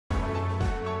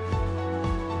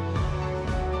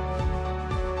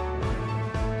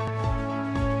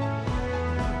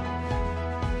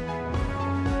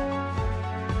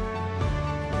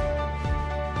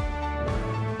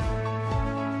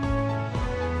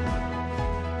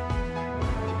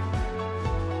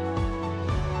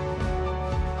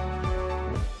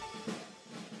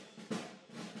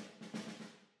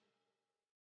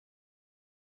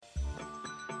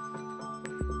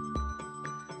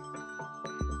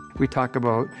We talk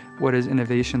about what does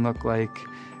innovation look like,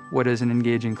 what does an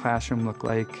engaging classroom look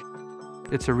like.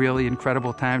 It's a really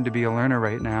incredible time to be a learner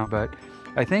right now, but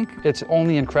I think it's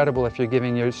only incredible if you're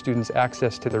giving your students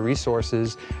access to the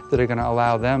resources that are going to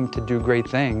allow them to do great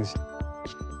things.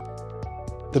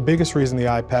 The biggest reason the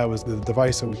iPad was the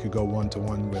device that we could go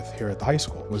one-to-one with here at the high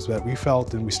school was that we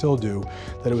felt, and we still do,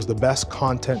 that it was the best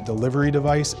content delivery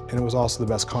device, and it was also the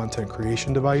best content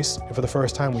creation device. And for the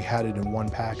first time, we had it in one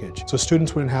package. So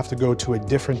students wouldn't have to go to a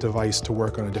different device to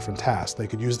work on a different task. They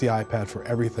could use the iPad for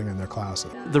everything in their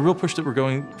classes. The real push that we're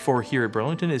going for here at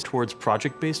Burlington is towards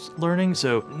project-based learning.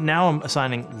 So now I'm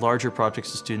assigning larger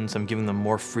projects to students. I'm giving them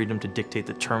more freedom to dictate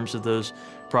the terms of those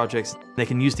projects. They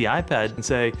can use the iPad and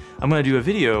say, I'm going to do a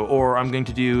video, or I'm going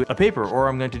to do a paper, or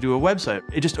I'm going to do a website.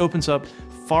 It just opens up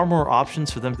far more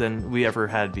options for them than we ever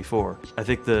had before. I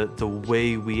think the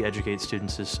way we educate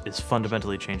students is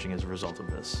fundamentally changing as a result of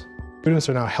this. Students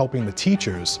are now helping the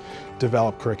teachers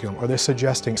develop curriculum, or they're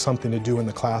suggesting something to do in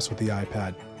the class with the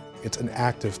iPad. It's an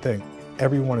active thing.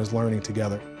 Everyone is learning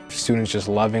together. Students just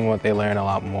loving what they learn a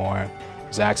lot more.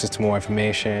 There's access to more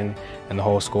information, and the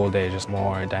whole school day is just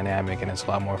more dynamic, and it's a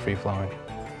lot more free-flowing,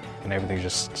 and everything's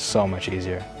just so much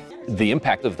easier. The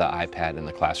impact of the iPad in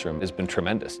the classroom has been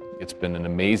tremendous. It's been an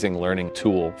amazing learning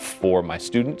tool for my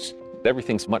students.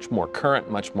 Everything's much more current,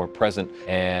 much more present,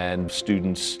 and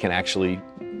students can actually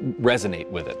resonate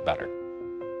with it better.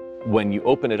 When you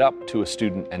open it up to a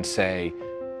student and say,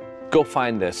 go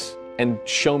find this and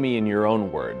show me in your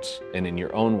own words and in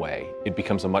your own way, it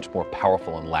becomes a much more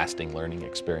powerful and lasting learning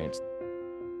experience.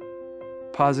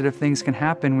 Positive things can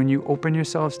happen when you open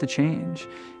yourselves to change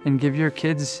and give your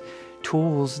kids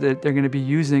tools that they're going to be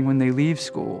using when they leave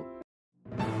school.